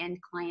high-end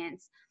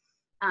clients,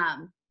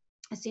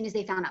 as soon as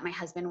they found out my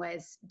husband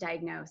was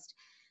diagnosed,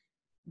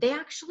 they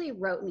actually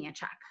wrote me a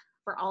check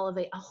for all of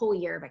a whole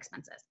year of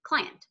expenses.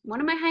 One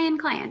of my high-end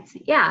clients.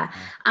 Yeah.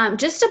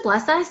 Just to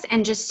bless us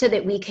and just so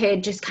that we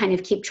could just kind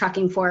of keep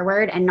trucking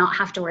forward and not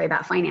have to worry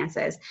about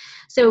finances.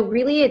 So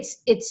really it's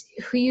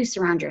who you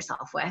surround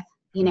yourself with,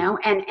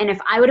 and if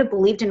I would have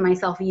believed in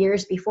myself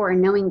years before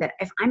and knowing that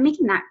if I'm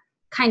making that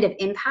kind of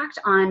impact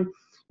on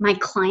my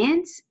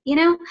clients,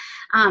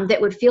 that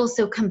would feel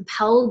so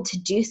compelled to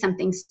do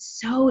something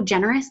so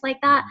generous like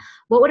that,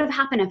 what would have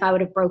happened if I would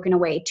have broken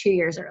away 2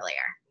 years earlier?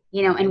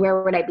 And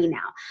where would I be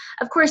now?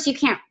 Of course, you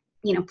can't,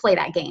 play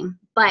that game,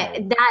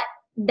 but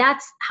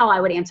that's how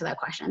I would answer that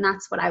question.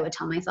 That's what I would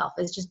tell myself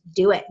is just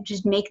do it.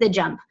 Just make the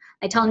jump.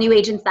 I tell new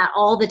agents that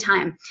all the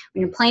time.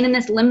 When you're playing in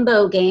this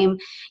limbo game,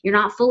 you're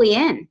not fully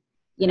in,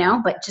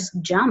 but just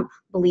jump,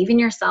 believe in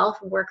yourself,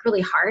 work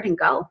really hard and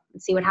go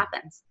and see what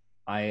happens.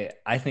 I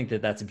think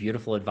that's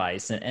beautiful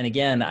advice. And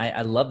again,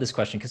 I love this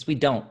question because we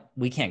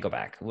can't go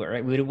back,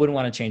 right? We wouldn't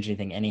want to change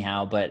anything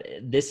anyhow, but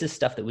this is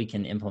stuff that we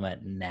can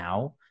implement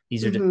now.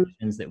 These are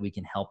decisions that we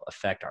can help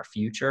affect our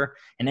future.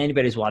 And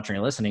anybody who's watching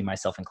or listening,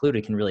 myself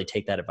included, can really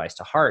take that advice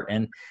to heart.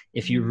 And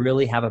if you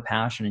really have a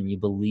passion and you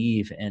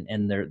believe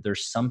and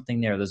there's something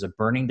there's a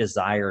burning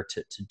desire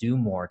to do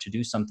more, to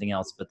do something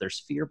else, but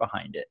there's fear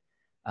behind it.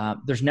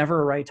 There's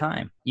never a right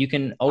time. You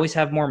can always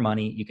have more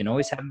money. You can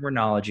always have more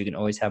knowledge. You can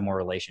always have more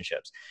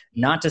relationships.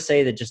 Not to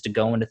say that just to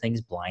go into things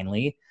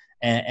blindly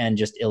and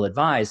just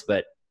ill-advised,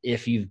 but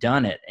if you've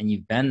done it and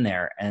you've been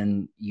there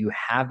and you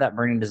have that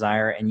burning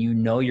desire and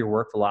your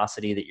work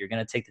velocity that you're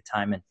going to take the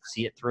time and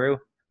see it through,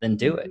 then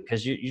do it,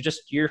 because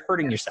you're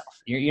hurting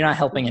yourself. You're not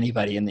helping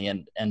anybody in the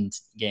end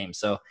game.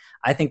 So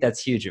I think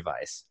that's huge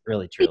advice,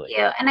 really, truly. Thank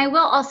you. And I will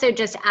also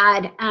just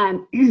add,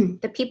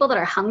 the people that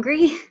are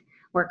hungry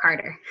work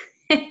harder.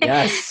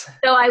 Yes.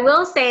 So I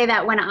will say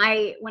that when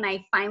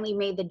I finally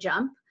made the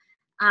jump,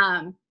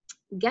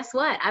 guess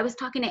what? I was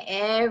talking to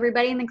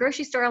everybody in the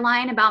grocery store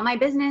line about my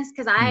business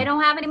because I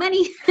don't have any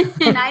money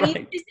and I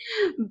don't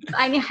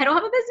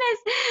have a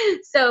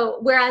business. So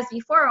whereas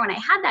before when I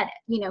had that,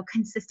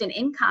 consistent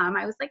income,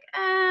 I was like,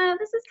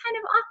 this is kind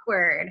of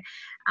awkward.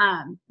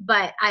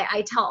 But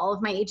I tell all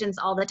of my agents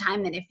all the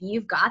time that if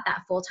you've got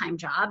that full-time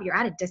job, you're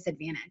at a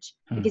disadvantage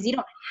because you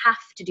don't have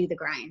to do the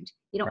grind.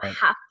 You don't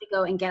have to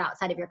go and get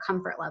outside of your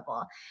comfort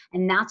level.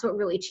 And that's what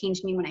really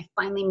changed me when I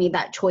finally made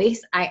that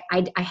choice. I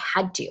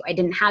had to. I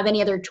didn't have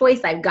any other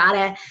choice. I've got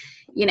to,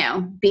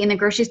 be in the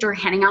grocery store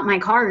handing out my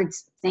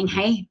cards saying,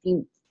 hey,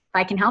 if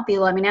I can help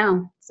you, let me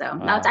know. So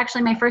that's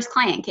actually my first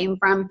client came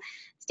from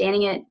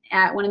standing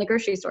at one of the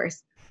grocery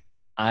stores.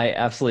 I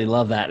absolutely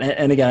love that.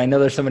 And again, I know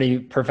there's so many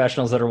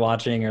professionals that are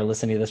watching or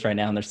listening to this right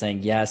now, and they're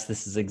saying, yes,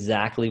 this is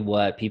exactly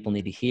what people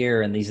need to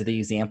hear. And these are the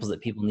examples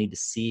that people need to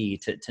see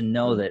to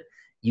know that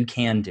you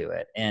can do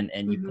it. And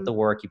you put the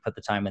work, you put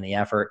the time and the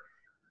effort,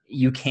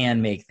 you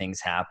can make things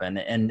happen.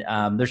 And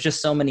there's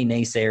just so many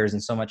naysayers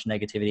and so much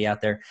negativity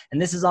out there.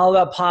 And this is all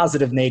about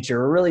positive nature.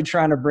 We're really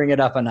trying to bring it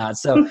up a notch.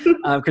 So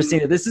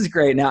Christina, this is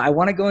great. Now I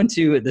want to go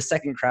into the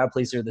second crowd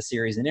pleaser of the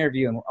series and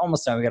interview, and we're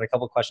almost done. We got a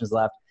couple questions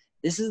left.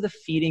 This is the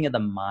feeding of the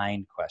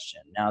mind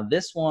question. Now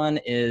this one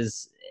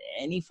is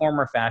any form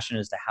or fashion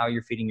as to how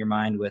you're feeding your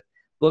mind with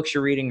books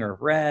you're reading or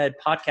read,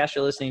 podcasts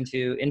you're listening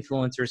to,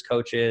 influencers,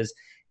 coaches,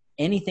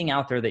 anything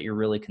out there that you're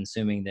really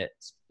consuming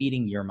that's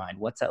feeding your mind?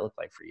 What's that look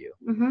like for you?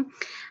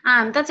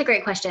 That's a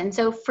great question.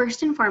 So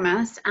first and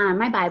foremost,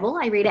 my Bible,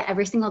 I read it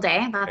every single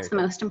day. That's the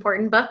most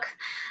important book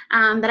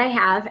that I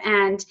have.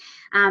 And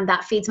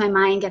that feeds my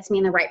mind, gets me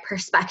in the right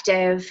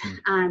perspective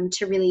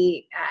to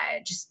really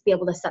just be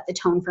able to set the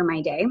tone for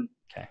my day.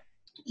 Okay.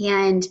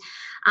 And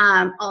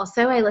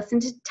also I listen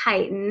to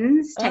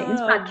Titans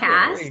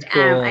podcast.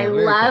 Cool. I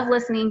love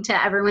listening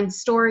to everyone's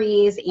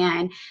stories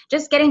and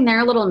just getting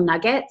their little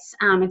nuggets.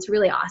 It's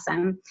really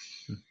awesome.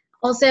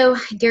 Also,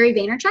 Gary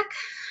Vaynerchuk.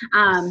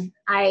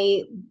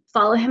 I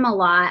follow him a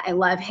lot. I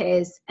love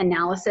his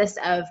analysis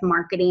of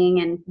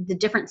marketing and the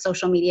different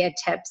social media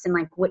tips and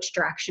like which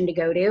direction to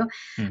go to.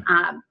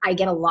 I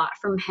get a lot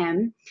from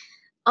him.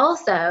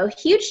 Also,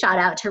 huge shout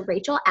out to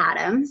Rachel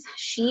Adams.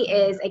 She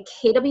is a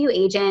KW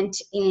agent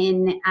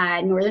in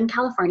Northern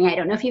California. I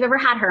don't know if you've ever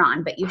had her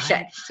on, but you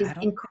should. She's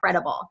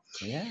incredible.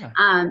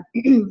 Yeah.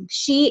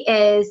 She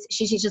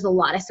teaches a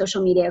lot of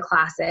social media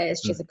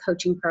classes. She has a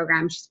coaching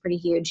program. She's pretty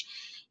huge.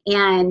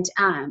 And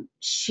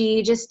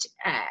she just,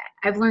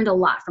 I've learned a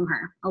lot from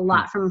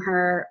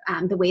her,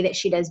 the way that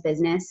she does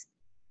business.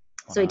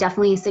 So I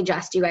definitely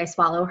suggest you guys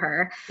follow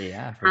her.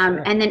 Yeah, for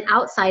sure. And then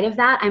outside of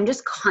that, I'm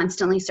just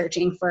constantly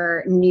searching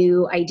for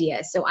new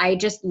ideas. So I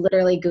just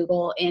literally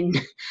Google in,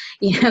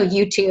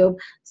 YouTube,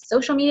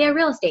 social media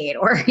real estate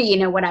or,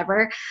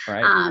 whatever.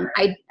 Right.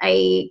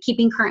 I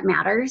keeping current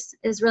matters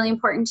is really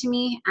important to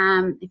me.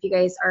 If you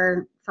guys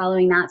are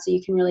following that, so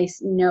you can really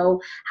know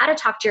how to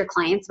talk to your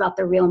clients about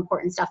the real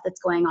important stuff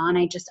that's going on.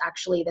 I just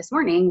actually this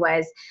morning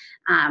was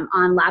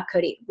on Lab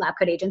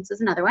Code Agents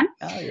is another one.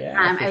 Oh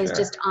yeah. I was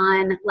just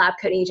on Lab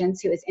Code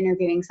Agents who was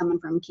interviewing someone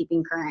from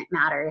Keeping Current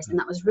Matters. And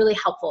that was really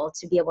helpful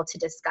to be able to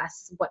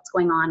discuss what's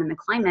going on in the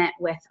climate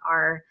with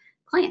our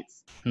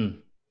clients.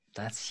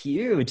 That's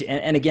huge.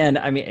 And again,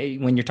 I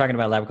mean, when you're talking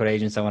about Lab Code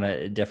Agents, I want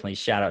to definitely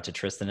shout out to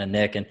Tristan and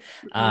Nick.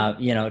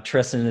 And,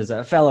 Tristan is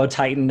a fellow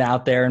Titan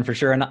out there and for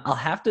sure. And I'll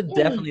have to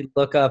definitely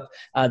look up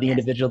the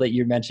individual that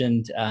you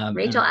mentioned.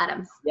 Rachel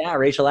Adams. Yeah,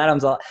 Rachel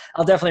Adams. I'll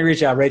definitely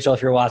reach out. Rachel,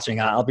 if you're watching,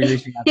 I'll be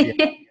reaching out to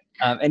you.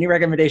 Any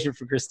recommendation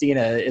for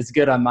Christina is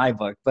good on my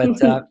book.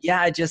 But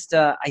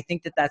I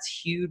think that's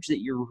huge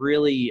that you're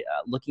really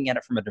looking at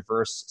it from a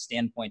diverse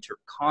standpoint to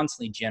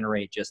constantly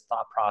generate just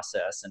thought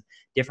process and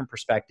different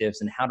perspectives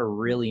and how to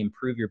really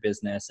improve your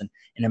business and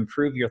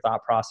improve your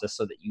thought process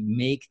so that you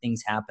make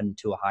things happen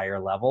to a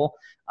higher level.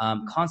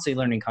 Constantly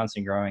learning,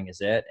 constantly growing is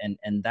it.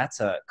 And that's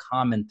a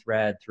common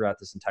thread throughout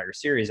this entire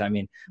series. I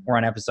mean, we're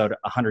on episode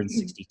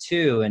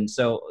 162. And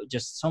so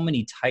just so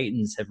many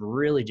Titans have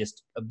really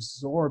just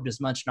absorbed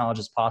as much knowledge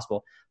as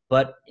possible.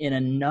 But in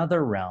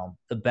another realm,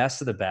 the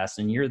best of the best,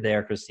 and you're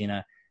there,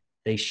 Christina,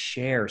 they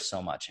share so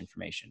much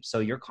information. So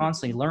you're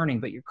constantly learning,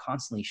 but you're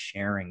constantly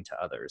sharing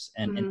to others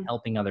and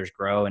helping others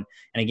grow. And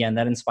again,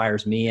 that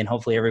inspires me and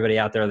hopefully everybody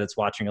out there that's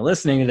watching or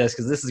listening to this,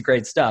 because this is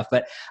great stuff.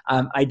 But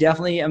I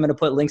definitely am going to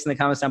put links in the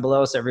comments down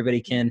below so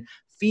everybody can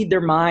feed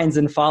their minds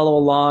and follow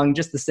along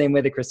just the same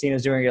way that Christina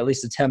is doing, or at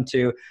least attempt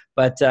to.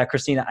 But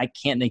Christina, I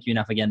can't thank you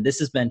enough again. This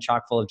has been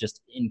chock full of just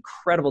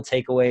incredible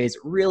takeaways,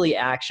 really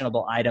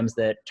actionable items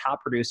that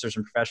top producers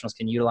and professionals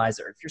can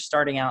utilize. Or if you're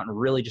starting out and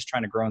really just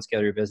trying to grow and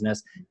scale your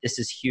business, this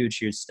is huge,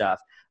 huge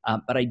stuff.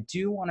 But I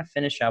do want to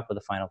finish up with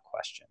a final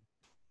question.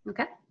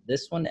 Okay.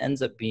 This one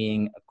ends up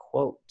being a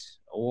quote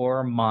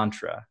or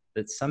mantra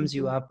that sums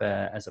you up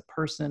as a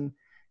person,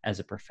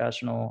 as a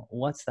professional.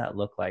 What's that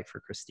look like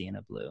for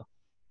Christina Blue?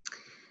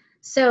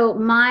 So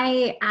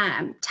my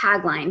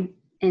tagline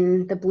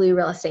in the Blue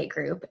Real Estate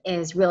Group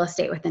is real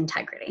estate with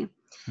integrity.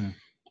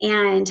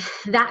 And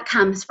that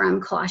comes from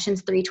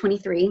Colossians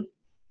 3:23.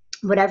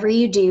 Whatever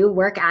you do,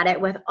 work at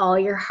it with all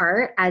your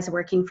heart as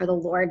working for the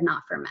Lord,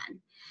 not for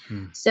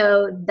men.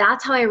 So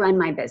that's how I run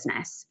my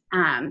business.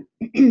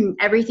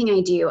 Everything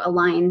I do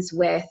aligns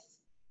with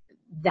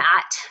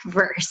that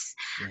verse.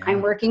 Yeah.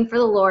 I'm working for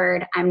the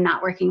Lord. I'm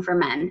not working for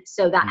men.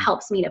 So that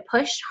helps me to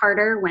push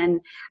harder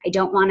when I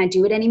don't want to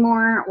do it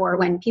anymore, or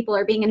when people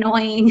are being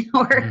annoying,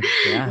 or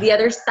the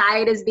other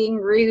side is being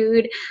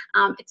rude.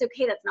 It's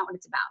okay. That's not what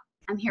it's about.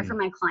 I'm here for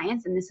my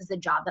clients, and this is a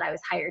job that I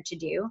was hired to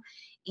do.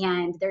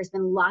 And there's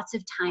been lots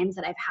of times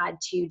that I've had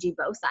to do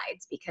both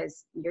sides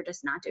because you're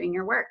just not doing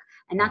your work.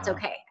 And that's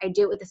okay. I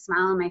do it with a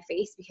smile on my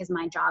face because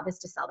my job is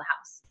to sell the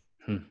house.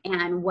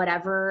 And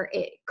whatever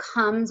it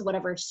comes,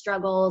 whatever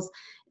struggles,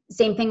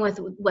 same thing with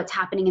what's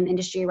happening in the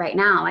industry right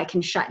now. I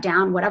can shut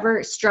down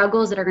whatever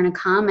struggles that are going to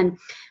come. And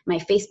my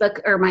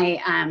Facebook or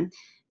my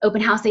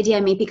open house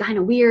idea may be kind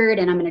of weird,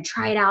 and I'm going to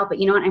try it out. But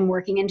you know what? I'm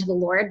working into the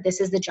Lord.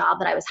 This is the job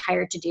that I was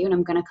hired to do, and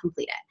I'm going to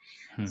complete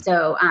it.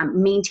 So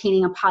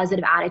maintaining a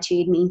positive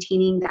attitude,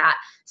 maintaining that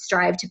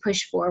strive to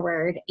push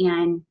forward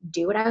and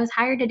do what I was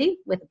hired to do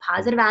with a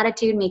positive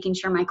attitude, making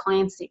sure my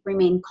clients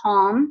remain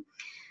calm.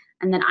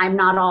 And then I'm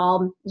not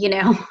all,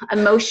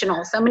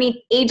 emotional. So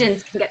many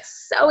agents can get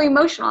so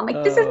emotional. I'm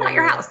like, this is not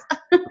your house.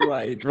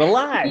 Right.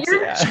 Relax.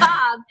 Your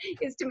job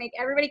is to make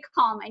everybody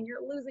calm, and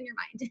you're losing your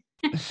mind.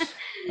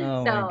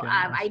 So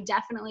I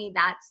definitely,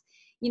 that's,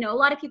 a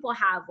lot of people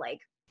have like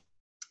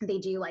they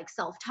do like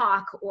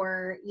self-talk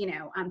or,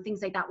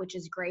 things like that, which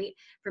is great.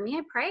 For me,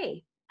 I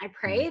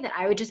pray that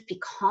I would just be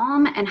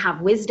calm and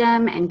have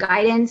wisdom and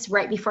guidance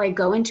right before I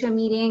go into a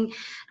meeting,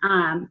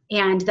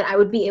 and that I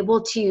would be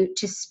able to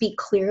speak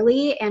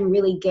clearly and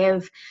really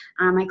give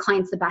my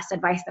clients the best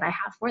advice that I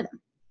have for them.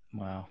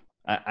 Wow.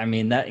 I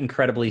mean, that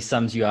incredibly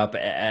sums you up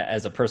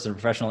as a person,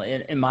 professional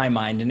in my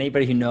mind, and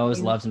anybody who knows,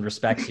 loves, and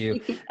respects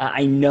you.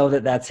 I know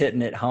that that's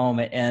hitting it home.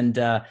 And,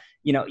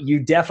 you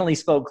definitely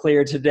spoke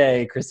clear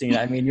today, Christina.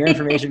 I mean, your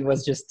information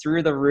was just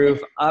through the roof,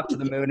 up to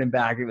the moon and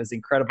back. It was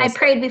incredible. I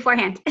prayed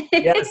beforehand.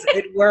 Yes,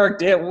 it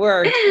worked. It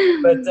worked.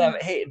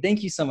 But hey,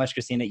 thank you so much,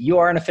 Christina. You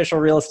are an official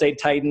Real Estate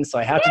Titan, so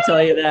I have to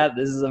tell you that.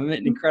 This is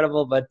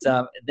incredible, but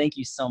thank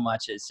you so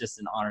much. It's just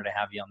an honor to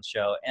have you on the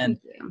show. And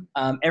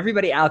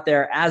everybody out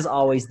there, as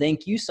always,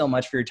 thank you so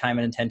much for your time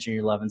and attention,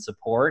 your love and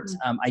support.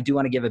 I do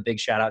want to give a big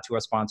shout out to our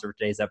sponsor for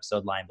today's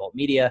episode, Lionbolt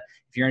Media.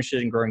 If you're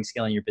interested in growing,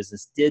 scaling your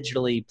business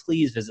digitally,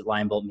 please visit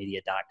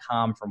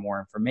lionboltmedia.com for more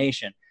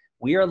information.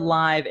 We are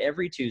live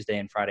every Tuesday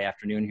and Friday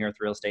afternoon here at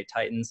the Real Estate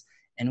Titans,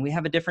 and we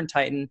have a different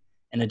Titan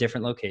in a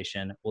different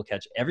location. We'll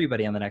catch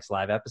everybody on the next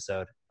live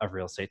episode of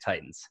Real Estate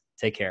Titans.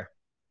 Take care.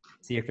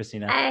 See you,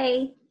 Christina.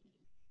 Bye.